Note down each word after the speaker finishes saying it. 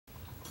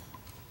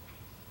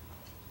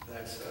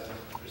That's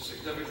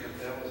significant.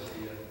 That was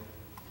the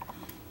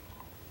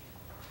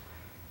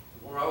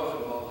war I was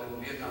involved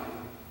in Vietnam.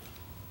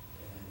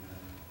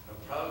 And I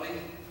proudly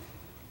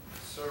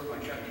served my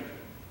country.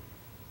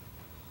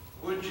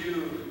 Would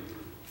you,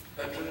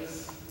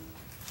 veterans,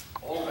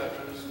 all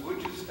veterans,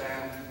 would you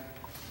stand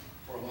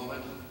for a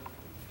moment?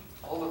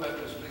 All the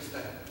veterans, please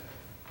stand.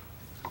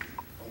 I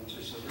want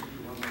to salute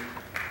you one more.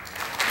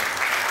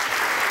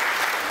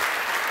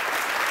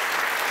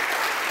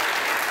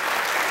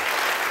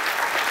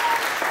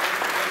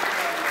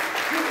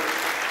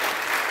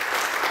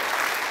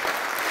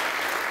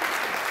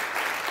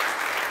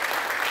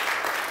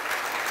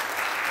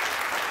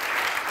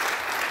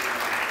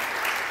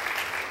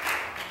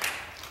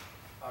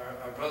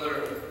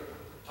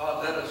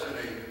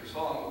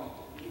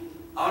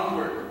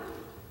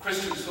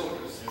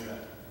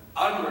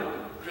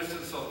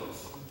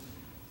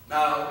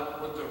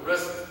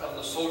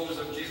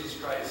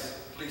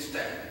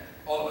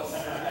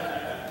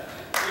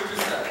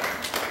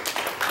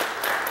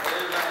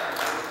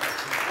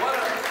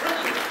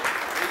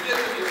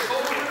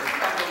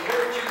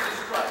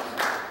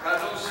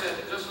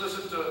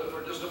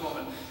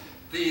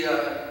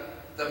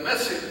 The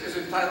message is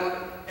entitled,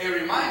 A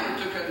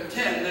Reminder to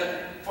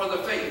Contend for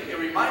the Faith. A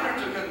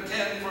Reminder to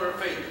Contend for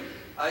Faith.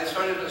 I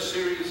started a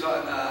series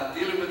on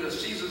dealing with the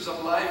seasons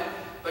of life,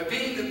 but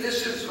being that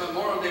this is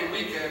Memorial Day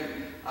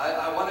weekend,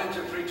 I wanted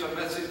to preach a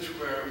message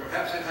where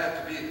perhaps it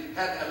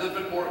had a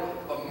little bit more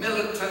of a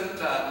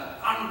militant,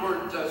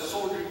 onward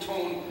soldier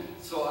tone.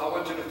 So I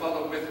want you to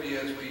follow with me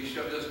as we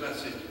share this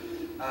message.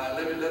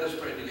 Let us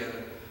pray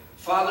together.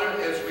 Father,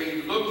 as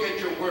we look at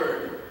your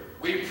word,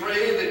 we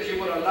pray that you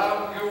would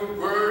allow your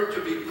word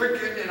to be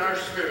quickened in our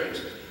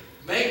spirits.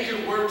 Make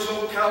your word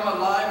so come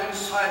alive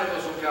inside of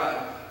us, oh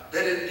God,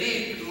 that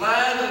indeed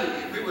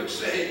gladly we would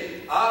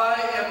say, I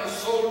am a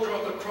soldier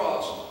of the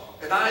cross,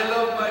 and I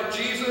love my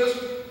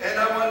Jesus, and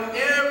I want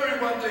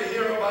everyone to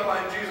hear about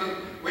my Jesus.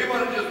 We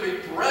want to just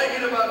be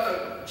bragging about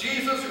the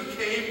Jesus who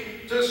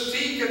came to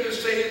seek and to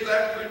save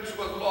that which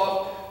was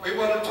lost. We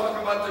want to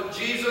talk about the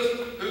Jesus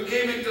who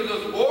came into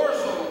this war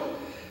zone,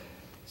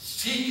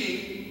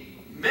 seeking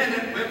men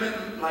and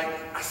women like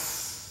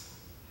us.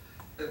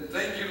 And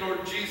thank you,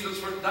 Lord Jesus,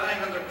 for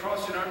dying on the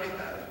cross in our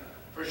behalf,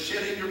 for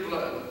shedding your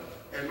blood.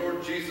 And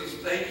Lord Jesus,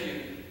 thank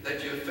you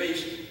that you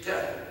faced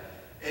death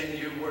and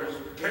you were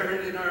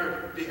buried in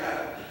our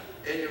behalf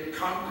and you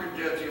conquered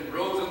death. You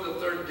rose on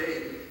the third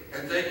day.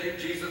 And thank you,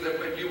 Jesus, that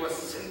when you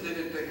ascended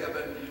into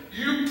heaven,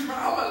 you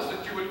promised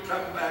that you would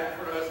come back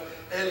for us.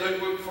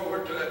 And look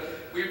forward to that.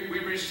 We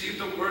received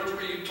the words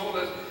where you told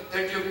us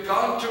that you've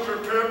gone to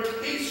prepare a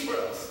place for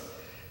us.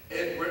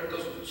 And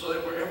so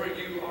that wherever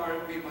you are,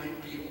 we might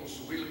be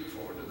also. We look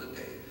forward to the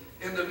day.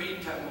 In the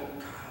meantime, oh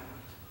God,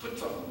 put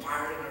some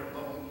fire in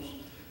our bones.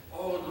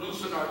 Oh,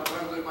 loosen our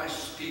tongue that we might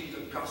speak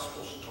the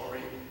gospel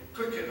story.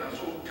 Quicken us,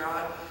 oh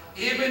God.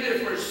 Even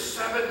if we're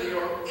 70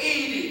 or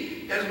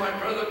 80, as my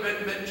brother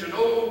Ben mentioned,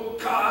 oh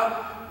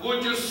God,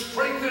 would you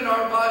strengthen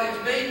our bodies,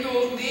 make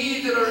those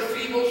knees that are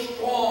feeble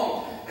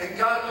strong, and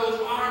God, those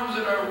arms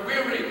that are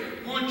weary,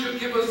 would you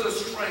give us the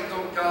strength,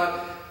 oh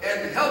God,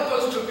 and help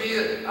us to be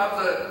of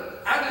the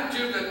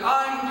attitude that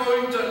I'm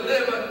going to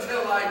live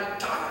until I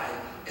die.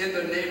 In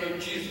the name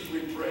of Jesus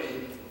we pray.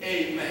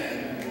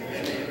 Amen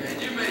and amen.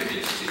 You may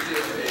be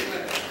seated.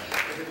 Amen.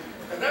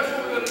 And that's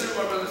what we're going to do,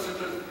 my brothers and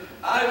sisters.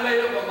 I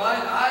made up my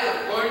mind, I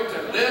am going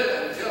to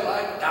live until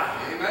I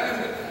die.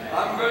 Amen.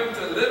 I'm going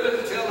to live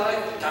until I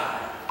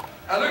die.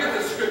 Now look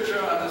at the scripture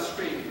on the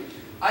screen.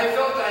 I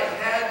felt I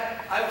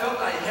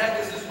had,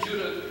 this is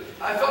Judah,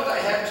 I felt I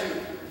had to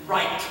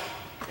write.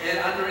 And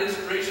under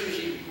inspiration,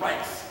 he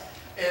writes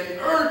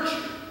and urge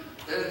you.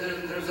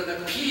 There's an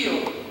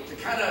appeal to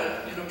kind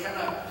of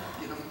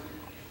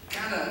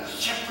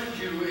shepherd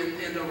you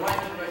in the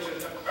right direction,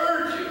 to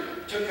urge you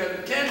to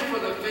contend for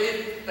the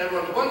faith that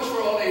was once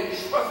for all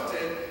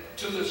entrusted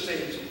to the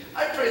saints.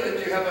 I pray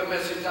that you have a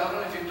message out,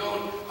 and if you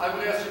don't, I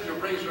would ask that you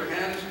raise your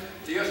hands.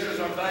 The ushers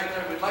are back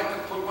there. We'd like to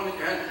put one in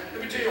your hand.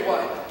 Let me tell you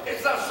why.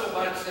 It's not so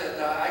much that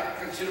I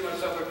consider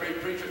myself a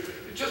great preacher.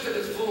 It's just that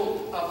it's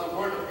full of the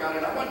Word of God.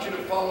 And I want you to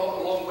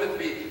follow along with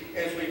me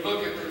as we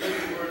look at the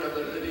living Word of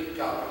the living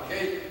God.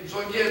 Okay?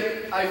 So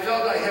again, I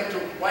felt I had to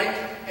write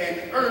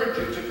and urge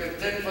you to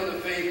contend for the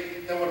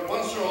faith that was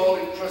once for all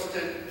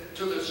entrusted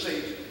to the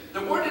saints.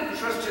 The word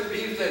entrusted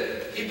means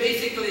that he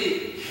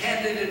basically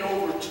handed it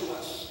over to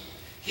us.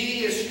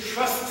 He is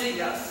trusting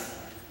us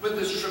with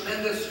this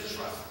tremendous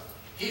trust.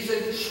 He's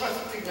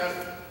entrusting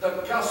us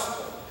the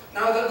gospel.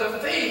 Now, the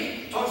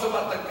faith talks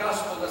about the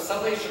gospel, the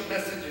salvation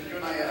message that you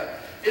and I have.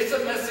 It's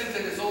a message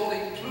that is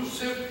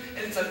all-inclusive,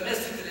 and it's a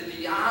message that is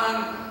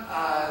beyond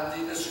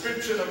the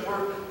description of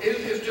word. It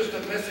is just a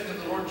message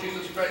of the Lord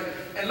Jesus Christ.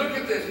 And look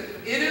at this.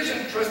 It is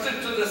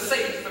entrusted to the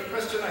saints. The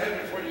question I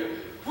have before you,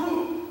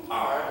 who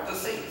are the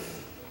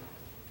saints?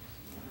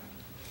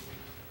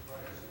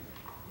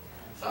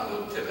 Sound a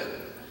little timid.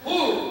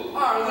 Who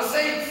are the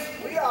saints?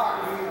 We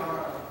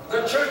are.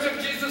 The Church of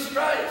Jesus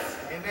Christ.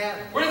 Amen.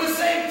 We're the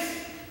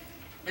saints.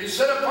 We're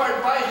set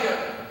apart by Him.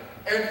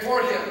 and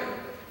for Him.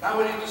 Now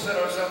we need to set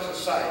ourselves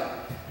aside.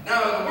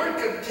 Now the word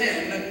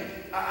contend,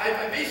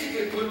 I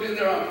basically put in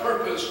there on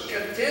purpose.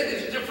 Contend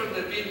is different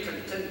than being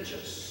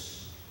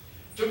contentious.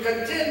 To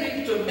contend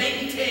means to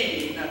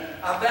maintain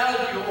a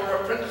value or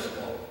a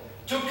principle.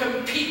 To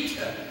compete.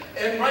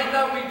 And right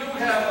now we do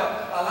have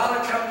a lot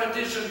of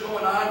competition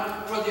going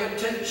on for the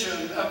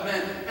attention of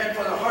men and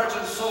for the hearts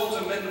and souls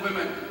of men and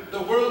women.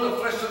 The world, the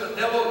flesh of the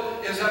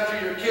devil is after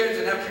your kids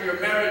and after your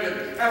marriage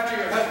and after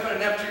your husband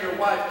and after your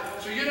wife.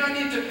 So you don't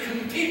need to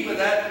compete with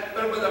that,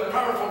 but with the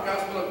powerful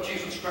gospel of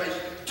Jesus Christ.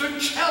 To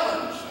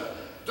challenge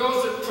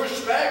those that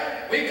push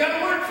back, we've got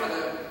to work for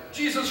them.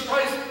 Jesus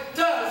Christ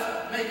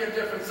does make a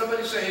difference.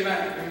 Somebody say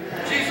amen.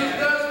 Amen. Jesus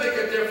does make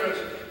a difference.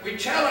 We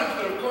challenge,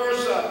 but of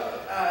course,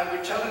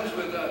 we challenge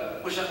with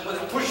a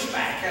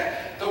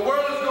pushback. The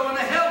world is going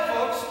to hell,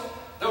 folks.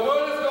 The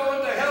world is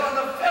going to hell on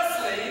the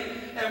fast lane,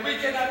 and we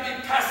cannot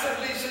be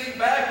passively sitting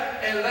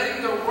back and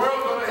letting the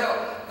world go to hell.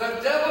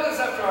 The devil is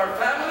after our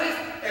families,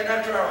 and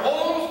after our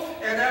homes,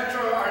 and after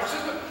our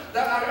system.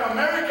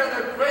 America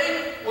the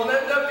Great will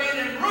end up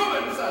being in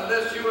ruins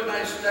unless you and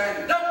I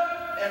stand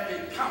up and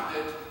be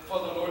counted for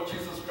the Lord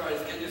Jesus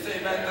Christ. Can you say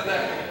amen to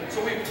that?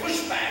 So we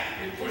push back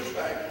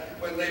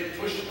when they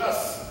push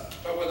us,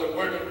 but with a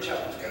word of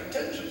challenge.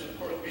 Contentions, of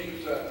course,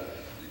 means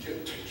you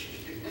get touchy.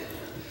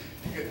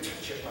 You get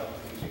touchy about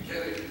things.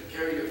 You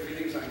carry your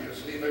feelings on your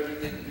sleeve,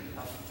 everything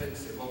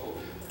offensive. Oh,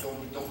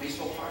 don't be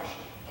so harsh.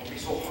 Don't be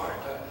so hard.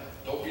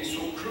 Don't be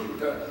so crude.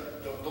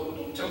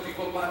 Don't tell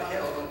people about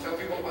hell. Don't tell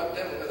people about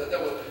the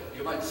devil.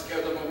 You might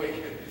scare them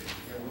away.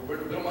 We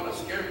don't want to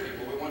scare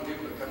people. We want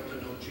people to come to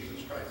know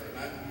Jesus Christ.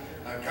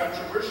 Amen.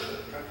 Controversial.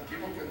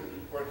 People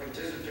who are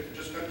contentious,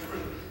 just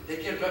controversial. They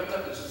get wrapped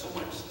up in so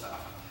much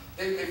stuff.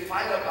 They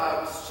fight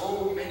about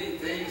so many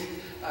things.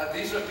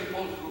 These are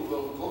people who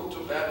will go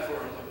to bat for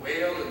the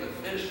whale and the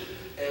fish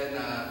and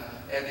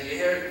the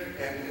air,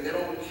 and they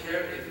don't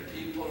care if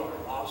people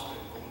are lost and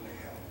going to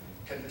hell.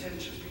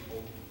 Contentious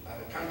people,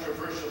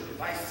 controversial,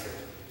 divisive,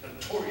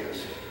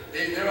 notorious.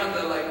 They're on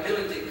the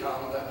liability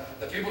column.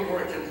 The people who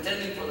are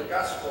contending for the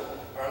gospel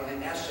are on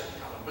the asset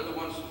column. We're the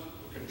ones who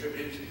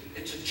contribute.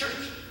 It's a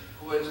church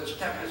who has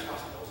established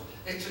hospitals.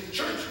 It's a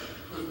church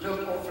who's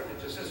built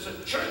orphanages. It's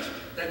a church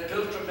that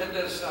built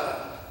tremendous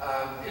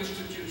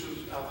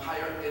institutions of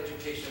higher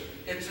education.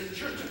 It's a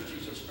church of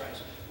Jesus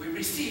Christ. We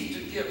receive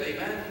to give,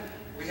 amen?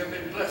 We have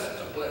been blessed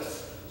to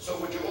bless. So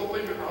would you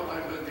open your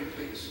outline with me,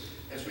 please,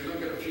 as we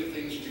look at a few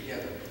things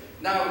together.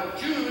 Now,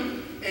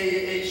 Jude,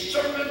 a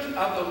servant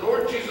of the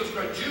Lord Jesus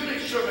Christ. Jude, a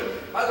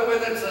servant. By the way,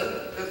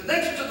 that's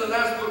next to the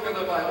last book of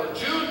the Bible.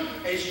 Jude,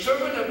 a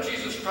servant of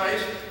Jesus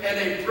Christ and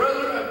a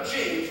brother of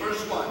James,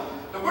 verse 1.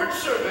 The word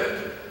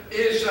servant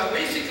is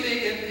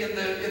basically in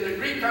the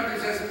Greek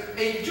context as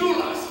a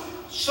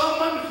doulos,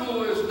 someone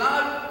who is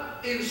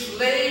not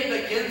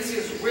enslaved against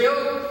his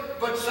will,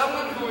 but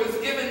someone who is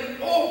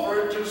given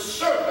over to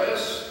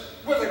service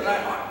with a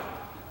glad heart.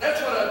 That's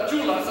what a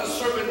doulos, a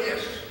servant,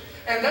 is.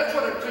 And that's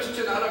what a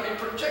Christian ought to be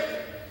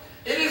protecting.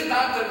 It is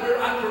not that we're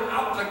under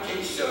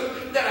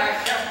obligation, that I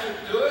have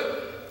to do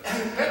it.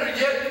 And better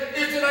yet,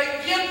 is that I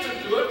get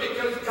to do it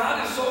because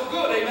God is so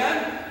good,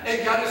 amen?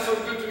 And God is so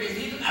good to me.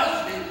 He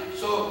loves me.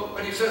 So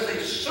when he says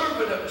a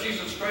servant of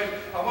Jesus Christ,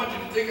 I want you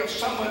to think of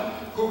someone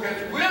who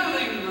has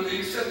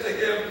willingly said to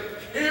him,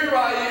 here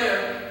I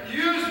am.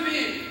 Use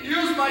me.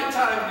 Use my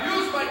time.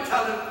 Use my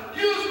talent.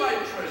 Use my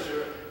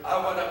treasure. I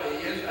want to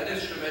be an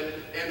instrument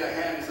in the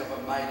hands of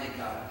a mighty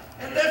God.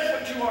 And that's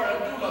what you are, a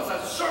doulos,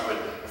 a servant,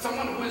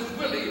 someone who is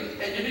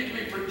willing, and you need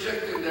to be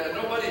projecting that.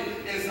 Nobody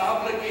is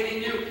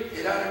obligating you.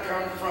 It ought to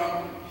come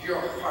from your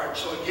heart.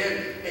 So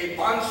again, a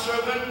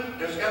bondservant,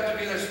 there's got to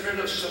be the spirit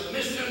of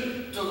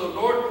submission to the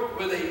Lord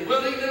with a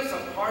willingness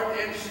of heart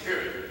and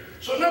spirit.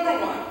 So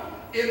number one,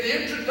 in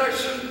the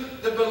introduction,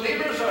 the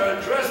believers are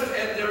addressed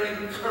and they're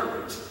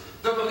encouraged.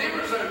 The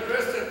believers are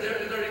addressed and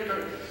they're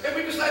encouraged. And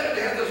we decided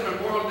to have this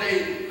Memorial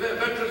Day,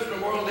 Veterans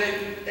Memorial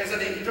Day, as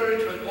an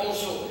encouragement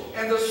also.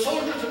 And the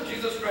soldiers of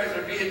Jesus Christ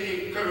are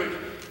being encouraged.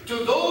 To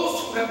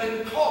those who have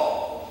been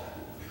called.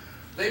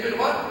 They've been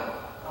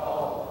what?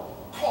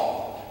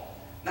 Called.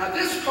 Now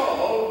this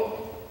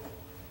call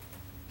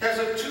has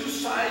a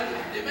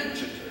two-sided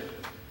dimension to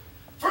it.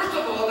 First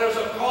of all, there's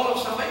a call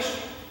of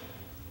salvation.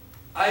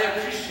 I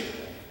appreciate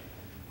that.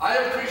 I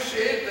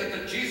appreciate that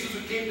the Jesus who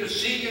came to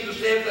seek and to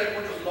save that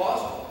which was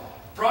lost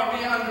brought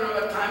me under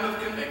a time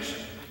of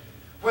conviction,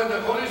 when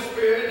the Holy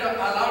Spirit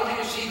allowed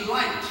me to see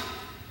light.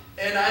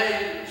 And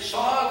I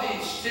saw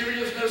the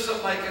seriousness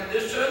of my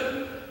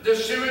condition, the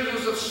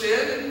seriousness of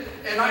sin,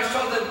 and I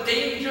saw the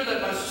danger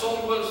that my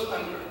soul was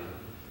under.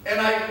 And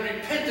I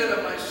repented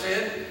of my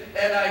sin,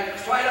 and I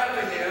cried out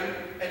to him,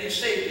 and he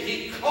saved me.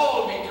 He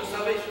called me to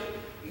salvation.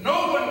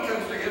 No one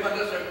comes to him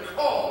unless they're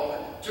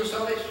called to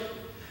salvation.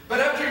 But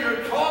after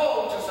you're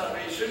called to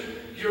salvation,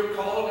 you're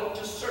called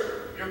to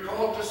serve. You're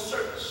called to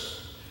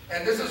service.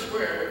 And this is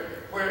where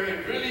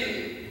it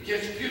really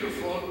gets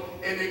beautiful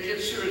and it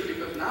gets serious,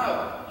 because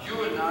now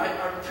you and I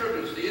are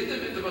privileged.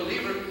 The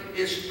believer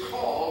is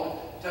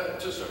called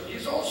to serve.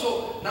 He's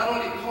also not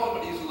only called,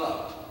 but he's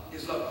loved.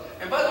 He's loved.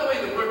 And by the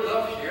way, the word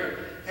love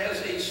here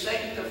has a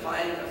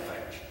sanctifying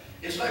effect.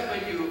 It's like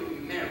when you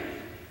marry.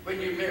 When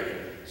you marry.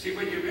 See,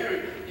 when you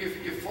marry,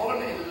 you've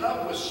fallen in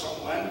love with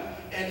someone,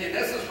 and in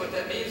essence what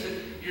that means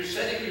is you're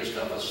setting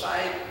yourself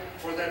aside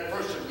for that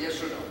person,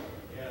 yes or no?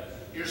 Yes.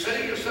 You're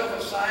setting yourself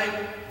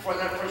aside for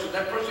that person.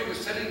 That person is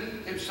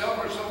setting himself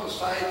or herself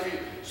aside for you.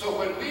 So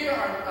when we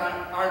are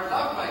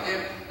loved by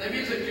him, that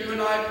means that you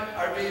and I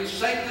are being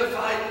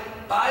sanctified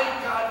by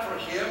God for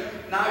him.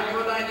 Now you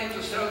and I need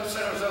to set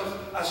ourselves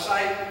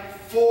aside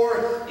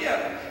for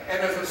him. And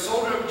as a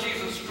soldier of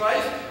Jesus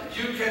Christ,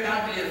 you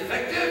cannot be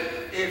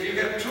effective if you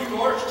have two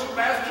lords, two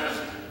masters,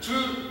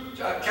 two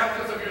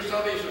captains of your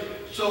salvation.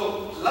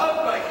 So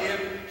loved by him,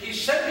 he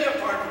set me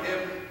apart from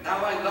him.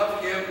 Now I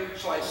love him,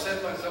 so I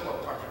set myself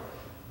apart from him.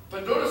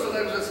 But notice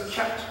that I was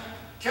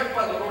kept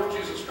by the Lord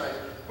Jesus Christ.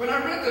 When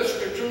I read the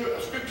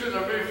scriptures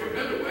I'm very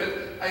familiar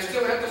with, I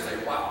still have to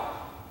say, wow.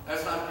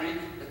 That's not Greek,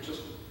 it's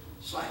just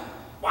slang.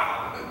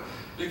 Wow.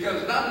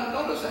 Because now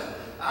notice that.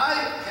 I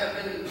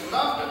have been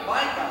loved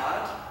by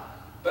God,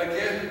 but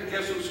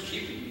guess who's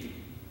keeping me?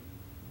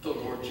 The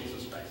Lord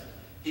Jesus Christ.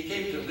 He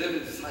came to live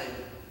inside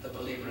the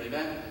believer,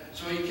 amen?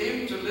 So he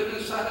came to live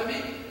inside of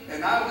me,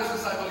 and now this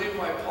is, I believe,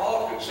 why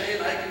Paul could say,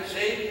 and I can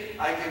say,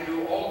 I can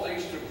do all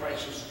things through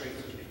Christ who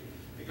strengthens me.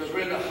 Because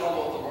we're in the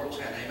hollow of the Lord's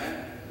hand,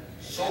 amen?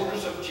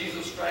 Soldiers of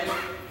Jesus Christ,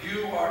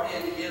 you are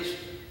in his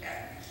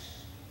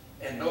hands,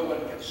 and no one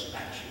can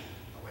snatch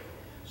you away.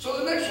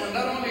 So the next one,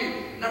 not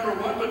only number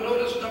one, but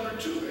notice number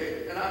two.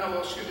 And I know,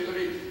 excuse me,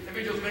 let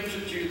me just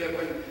mention to you that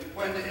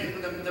when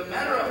the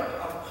matter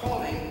of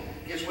calling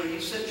is when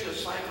he sets you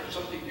aside for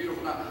something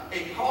beautiful. Now,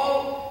 a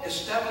call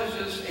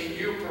establishes a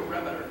new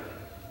perimeter.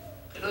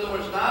 In other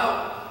words,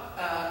 now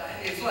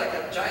it's like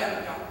a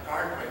giant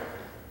guardrail.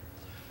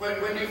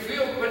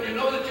 When you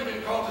know that you've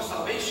been called to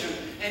salvation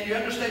and you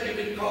understand you've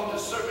been called to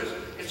service,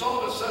 it's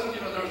all of a sudden,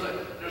 you know,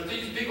 there's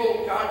these big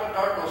old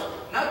guardrails,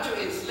 not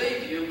to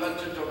enslave you, but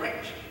to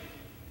direct you.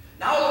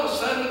 Now all of a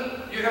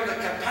sudden, you have the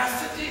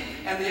capacity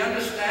and the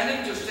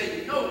understanding to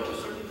say no to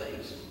certain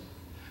things.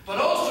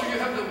 But also you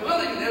have the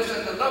willingness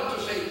and the love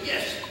to say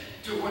yes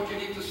to what you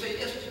need to say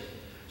yes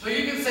to. So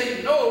you can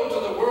say no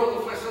to the world,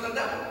 the flesh, and the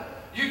devil.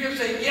 You can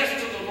say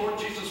yes to the Lord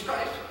Jesus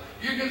Christ.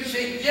 You can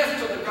say yes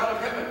to the God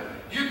of heaven.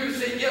 You can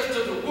say yes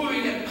to the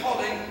wooing and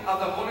calling of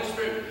the Holy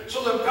Spirit.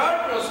 So the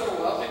guardrails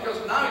go up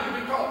because now you've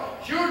been called.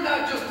 You're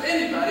not just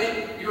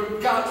anybody,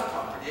 you're God's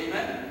property.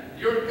 Amen?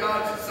 You're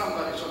God's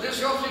somebody. So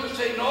this helps you to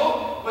say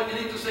no when you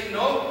need to say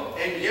no,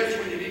 and yes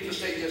when you need to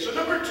say yes. So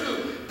number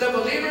two, the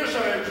believers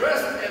are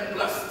addressed and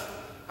blessed.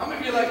 How many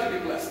of you like to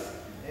be blessed?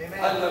 Amen.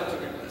 I love to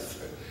be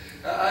blessed.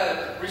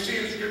 We see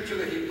in Scripture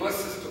that he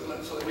blesses the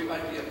blessed so that we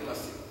might be a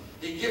blessing.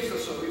 He gives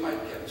us so we might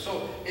get.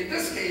 So in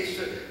this case,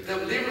 the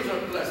believers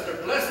are blessed.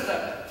 They're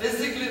blessed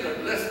physically, they're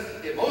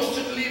blessed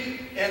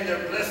emotionally, and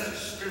they're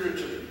blessed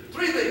spiritually.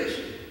 Three things: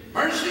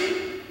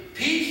 mercy,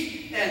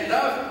 peace, and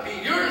love be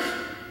yours.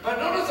 But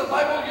notice the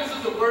Bible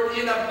uses the word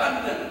in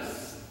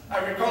abundance. I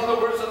recall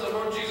the words of the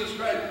Lord Jesus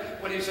Christ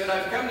when he said,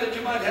 I've come that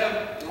you might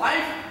have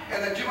life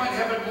and that you might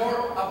have it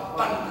more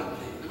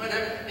abundantly. You might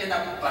have it in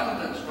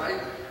abundance,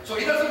 right? So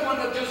he doesn't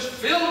want to just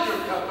fill your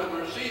cup with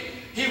mercy.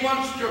 He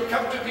wants your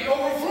cup to be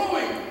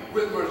overflowing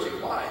with mercy.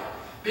 Why?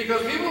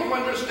 Because people who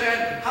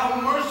understand how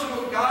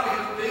merciful God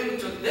has been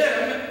to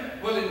them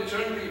will in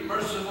turn be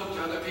merciful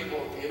to other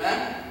people.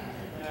 Amen?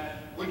 Amen.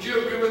 Would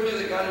you agree with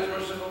me that God is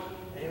merciful?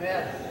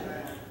 Amen.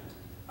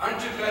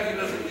 Aren't you glad he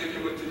doesn't give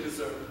you what you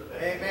deserve?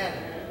 Amen.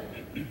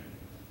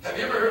 Have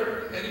you ever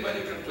heard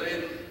anybody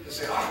complain and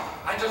say,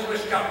 I just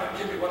wish God would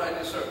give me what I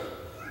deserve?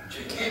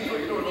 Chiquito,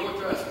 you don't know what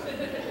you're asking.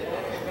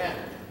 Amen.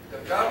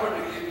 If God were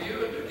to give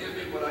you and to give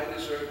me what I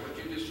deserve, what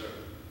you deserve,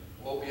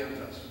 woe be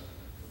unto us.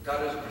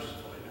 God is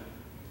merciful, amen.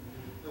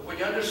 But when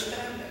you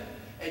understand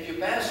that and you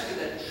bask in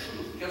that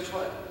truth, guess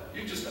what?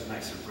 You're just a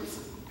nicer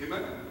person.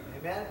 Amen?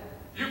 Amen.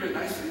 You've been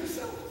nice to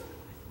yourself.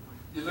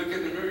 You look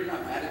in the mirror, you're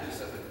not mad at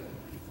yourself.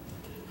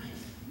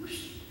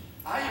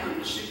 I am a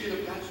recipient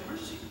of God's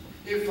mercy.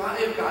 If God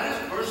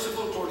is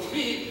merciful towards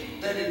me,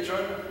 then in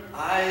turn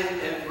I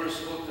am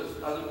merciful towards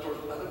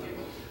other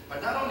people.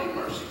 But not only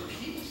mercy,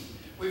 peace.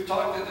 We've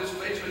talked in this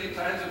place many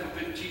times and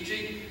we've been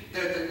teaching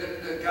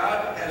that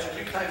God has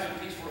three types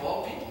of peace for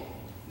all people.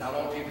 Not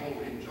all people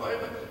enjoy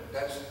it, but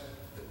that's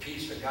the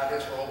peace that God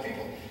has for all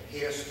people. He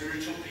has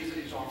spiritual peace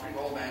that he's offering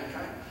all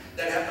mankind.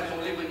 That happens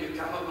only when you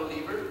become a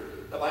believer.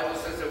 The Bible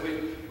says that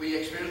we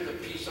experience the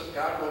peace of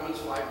God, Romans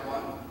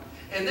 5:1.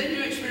 And then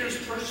you experience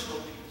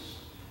personal peace.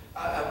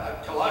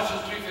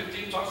 Colossians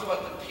 3:15 talks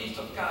about the peace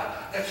of God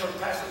that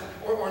surpasses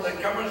or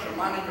that governs your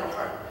mind and your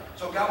heart.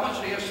 So God wants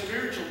you to have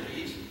spiritual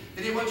peace,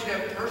 then he wants you to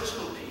have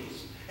personal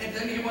peace, and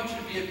then he wants you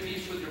to be at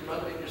peace with your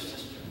brother and your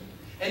sister.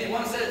 And he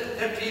wants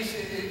that peace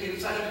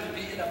inside of you to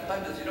be in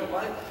abundance. You know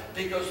why?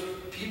 Because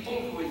people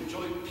who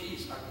enjoy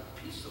peace are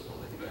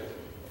peaceable.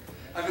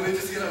 I mean, they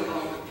just get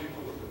along with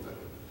people a little bit better.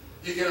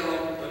 You get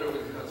along better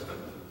with your husband.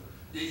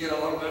 You get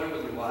along better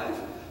with your wife.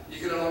 You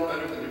get along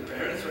better with your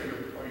parents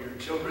or your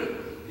children.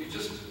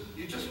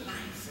 you're just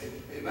nice.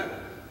 Amen.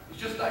 You're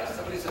just nice.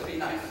 Somebody said, be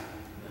nice.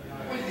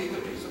 Well, you need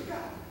the peace of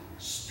God.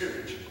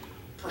 Spiritual,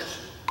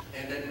 personal,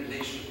 and then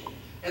relational.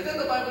 And then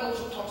the Bible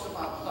also talks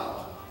about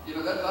love. You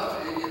know, that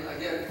love,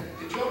 again,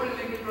 did you already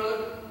leave me,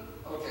 brother?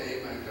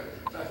 Okay, amen.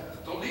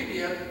 Don't leave me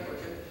yet.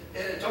 Okay.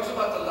 And it talks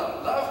about the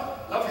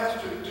love. Love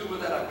has to do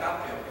with that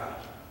agape of God,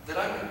 that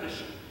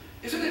unconditional.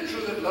 Isn't it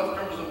true that love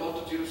covers a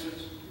multitude of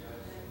sins?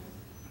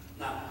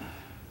 Now,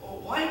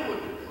 why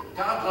would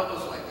God love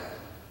us like that?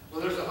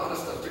 Well, there's a lot of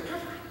stuff to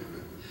cover.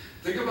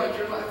 Think about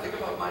your life. Think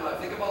about my life.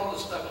 Think about all the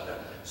stuff.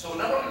 So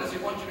not only does he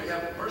want you to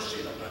have mercy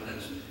in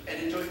abundance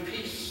and enjoy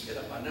peace in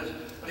abundance,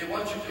 but he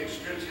wants you to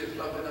experience his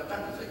love in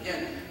abundance.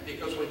 Again,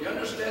 because when you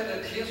understand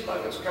that his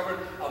love has covered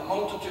a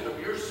multitude of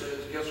your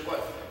sins, guess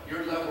what?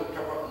 Your love will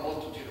cover a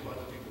multitude of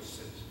other people's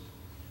sins.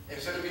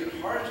 Instead of being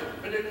harsh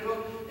and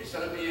critical,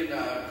 instead of being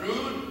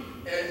rude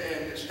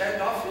and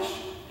standoffish,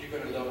 you're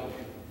going to love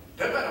people.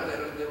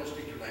 They don't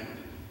speak your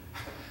language.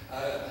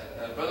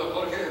 Brother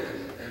Jorge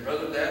and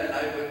Brother Dan and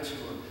I went to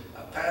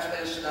a past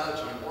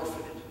nationality to an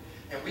orphanage.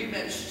 And we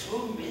met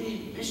so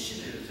many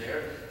missionaries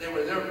there. They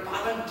were there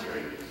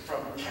volunteering from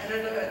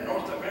Canada and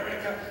North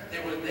America. They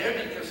were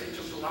there because they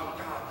just loved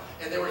God.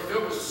 And they were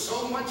filled with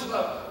so much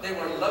love. They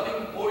were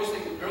loving boys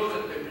and girls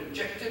that had been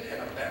rejected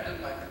and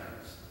abandoned by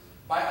parents.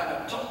 By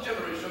an adult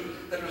generation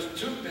that was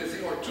too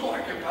busy or too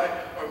occupied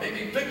or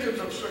maybe victims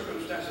of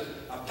circumstances,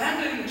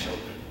 abandoning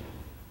children.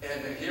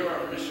 And here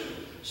are missionaries.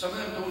 Some of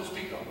them don't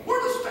speak a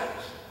word of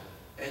Spanish.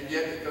 And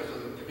yet, because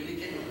of the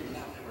communicating with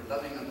love, they were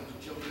loving on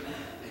those children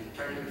and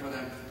caring for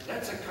them.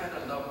 That's the kind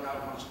of love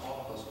God wants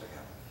all of us to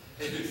have.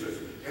 And he says,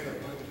 in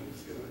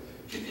abundance.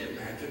 Can you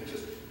imagine?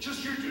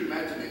 Just use your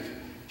imagination.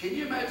 Can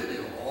you imagine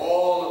if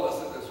all of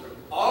us in this room,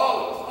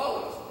 all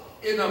of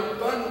us, in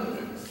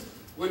abundance,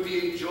 would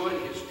be enjoying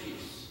his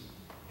peace,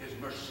 his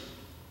mercy,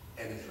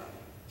 and his love?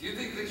 Do you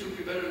think things would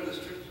be better in this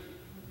church?